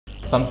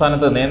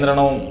സംസ്ഥാനത്ത്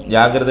നിയന്ത്രണവും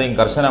ജാഗ്രതയും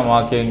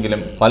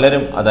കർശനമാക്കിയെങ്കിലും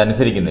പലരും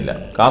അതനുസരിക്കുന്നില്ല.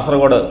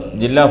 കാസർഗോഡ്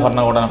ജില്ലാ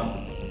ഭരണകൂടം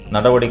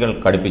നടപടികൾ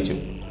കടുപ്പിച്ചു.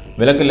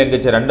 വിലക്ക്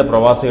ലംഘിച്ച 2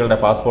 പ്രവാസികളുടെ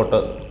പാസ്പോർട്ട്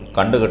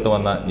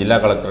കണ്ടുകെട്ടുമെന്ന് ജില്ലാ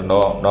കളക്ടർ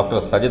ഡോക്ടർ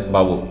സജിത്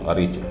ബാബു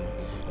അറിയിച്ചു.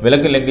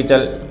 വിലക്ക്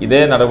ലംഘിച്ചാൽ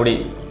ഇതേ നടപടി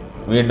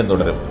വീണ്ടും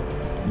തുടരും.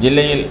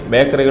 ജില്ലയിൽ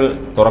ബേക്കറികൾ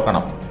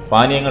തുറക്കണം,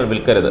 പാനീയങ്ങൾ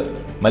വിൽക്കരുത്,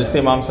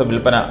 മത്സ്യമാംസ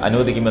വിൽപ്പന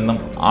അനുവദിക്കുമെന്നും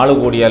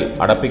ആളുകൂടിയാൽ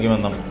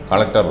അടപ്പിക്കുമെന്നും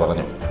കളക്ടർ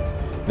പറഞ്ഞു.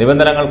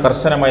 നിബന്ധനകൾ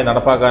കർശനമായി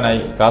നടപ്പാക്കാനായി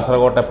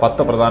കാസർകോട്ടെ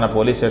 10 പ്രധാന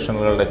പോലീസ്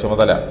സ്റ്റേഷനുകളുടെ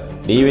ചുമതല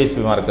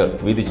ഡിവൈഎസ്പിമാർക്ക്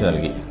വീതിച്ചു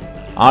നൽകി.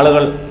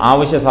 ആളുകൾ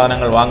ആവശ്യ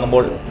സാധനങ്ങൾ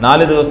വാങ്ങുമ്പോൾ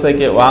 4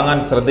 ദിവസത്തേക്ക് വാങ്ങാൻ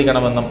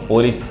ശ്രദ്ധിക്കണമെന്നും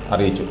പോലീസ്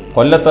അറിയിച്ചു.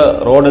 കൊല്ലത്ത്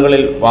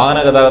റോഡുകളിൽ വാഹന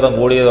ഗതാഗതം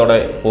കൂടിയതോടെ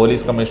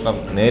പോലീസ് കമ്മീഷണർ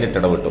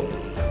നേരിട്ടിടപെട്ടു.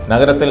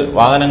 നഗരത്തിൽ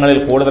വാഹനങ്ങളിൽ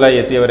കൂടുതലായി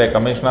എത്തിയവരെ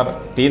കമ്മീഷണർ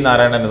ടി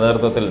നാരായണന്റെ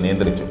നേതൃത്വത്തിൽ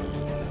നിയന്ത്രിച്ചു.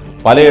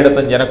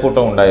 പലയിടത്തും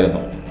ജനക്കൂട്ടം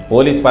ഉണ്ടായിരുന്നു.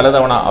 പോലീസ്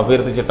പലതവണ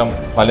അഭ്യർത്ഥിച്ചിട്ടും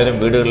പലരും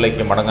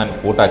വീടുകളിലേക്ക് മടങ്ങാൻ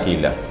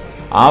കൂട്ടാക്കിയില്ല.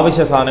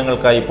 ആവശ്യ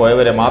സാധനങ്ങൾക്കായി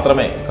പോയവരെ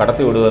മാത്രമേ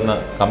കടത്തിവിടുവെന്ന്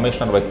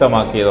കമ്മീഷണർ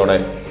വ്യക്തമാക്കിയതോടെ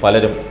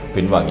പലരും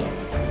പിൻവാങ്ങി.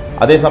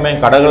 അതേസമയം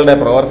കടകളുടെ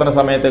പ്രവർത്തന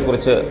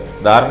സമയത്തെക്കുറിച്ച്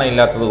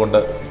ധാരണയില്ലാത്തതുകൊണ്ട്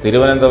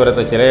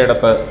തിരുവനന്തപുരത്ത്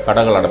ചിലയിടത്ത്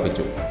കടകൾ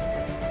അടപ്പിച്ചു.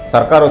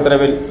 സർക്കാർ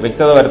ഉത്തരവിൽ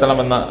വ്യക്തത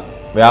വരുത്തണമെന്ന്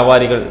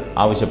വ്യാപാരികൾ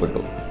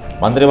ആവശ്യപ്പെട്ടു.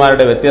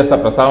 മന്ത്രിമാരുടെ വ്യത്യസ്ത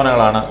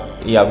പ്രസ്താവനകളാണ്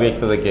ഈ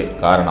അവ്യക്തതയ്ക്ക്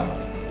കാരണം.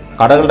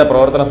 കടകളുടെ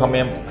പ്രവർത്തന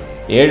സമയം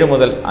 7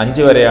 മുതൽ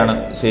 5 വരെയാണ്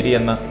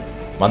ശരിയെന്ന്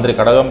മന്ത്രി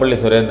കടകംപള്ളി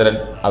സുരേന്ദ്രൻ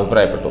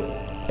അഭിപ്രായപ്പെട്ടു.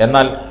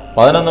 എന്നാൽ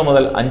 11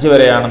 മുതൽ 5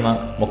 വരെയാണെന്ന്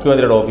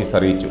മുഖ്യമന്ത്രിയുടെ ഓഫീസ്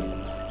അറിയിച്ചു.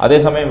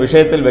 അതേസമയം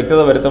വിഷയത്തിൽ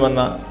വ്യക്തത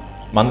വരുത്തുമെന്ന്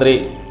മന്ത്രി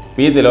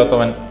പി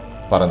തിലോത്തമൻ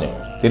പറഞ്ഞു.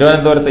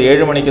 തിരുവനന്തപുരത്ത്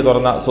 7 മണിക്ക്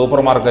തുറന്ന സൂപ്പർ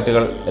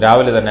മാർക്കറ്റുകൾ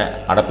രാവിലെ തന്നെ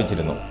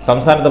അടപ്പിച്ചിരുന്നു.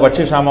 സംസ്ഥാനത്ത്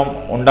ഭക്ഷ്യക്ഷാമം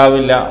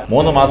ഉണ്ടാവില്ല,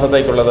 3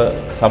 മാസത്തേക്കുള്ളത്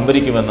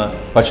സംഭരിക്കുമെന്ന്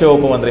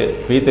ഭക്ഷ്യവകുപ്പ് മന്ത്രി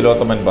പി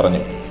തിലോത്തമൻ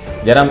പറഞ്ഞു.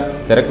 ജനം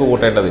തിരക്ക്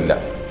കൂട്ടേണ്ടതില്ല.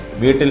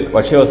 വീട്ടിൽ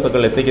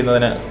ഭക്ഷ്യവസ്തുക്കൾ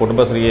എത്തിക്കുന്നതിന്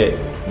കുടുംബശ്രീയെ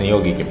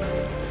നിയോഗിക്കും.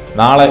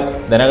 നാളെ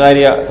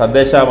ധനകാര്യ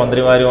തദ്ദേശ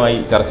മന്ത്രിമാരുമായി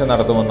ചർച്ച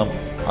നടത്തുമെന്നും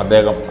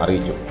അദ്ദേഹം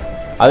അറിയിച്ചു.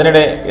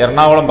 അതിനിടെ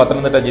എറണാകുളം,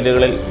 പത്തനംതിട്ട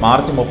ജില്ലകളിൽ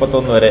മാർച്ച്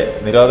 31 വരെ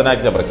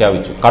നിരോധനാജ്ഞ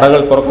പ്രഖ്യാപിച്ചു. കടകൾ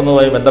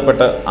തുറക്കുന്നതുമായി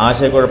ബന്ധപ്പെട്ട്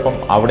ആശയക്കുഴപ്പം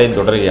അവിടെയും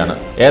തുടരുകയാണ്.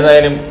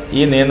 ഏതായാലും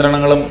ഈ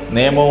നിയന്ത്രണങ്ങളും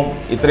നിയമവും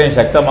ഇത്രയും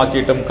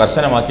ശക്തമാക്കിയിട്ടും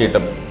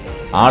കർശനമാക്കിയിട്ടും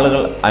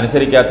ആളുകൾ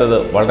അനുസരിക്കാത്തത്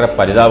വളരെ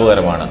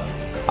പരിതാപകരമാണ്.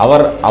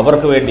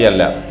 അവർക്ക്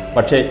വേണ്ടിയല്ല,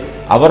 പക്ഷേ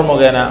അവർ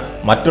മുഖേന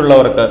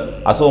മറ്റുള്ളവർക്ക്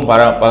അസുഖം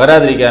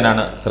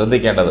പകരാതിരിക്കാനാണ്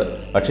ശ്രദ്ധിക്കേണ്ടത്.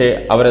 പക്ഷേ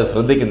അവരത്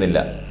ശ്രദ്ധിക്കുന്നില്ല.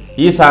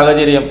 ഈ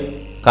സാഹചര്യം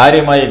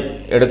കാര്യമായി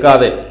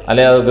എടുക്കാതെ,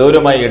 അല്ലെങ്കിൽ അത്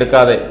ഗൗരവമായി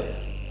എടുക്കാതെ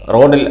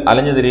റോഡിൽ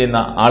അലഞ്ഞു തിരിയുന്ന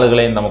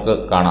ആളുകളെയും നമുക്ക്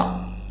കാണാം.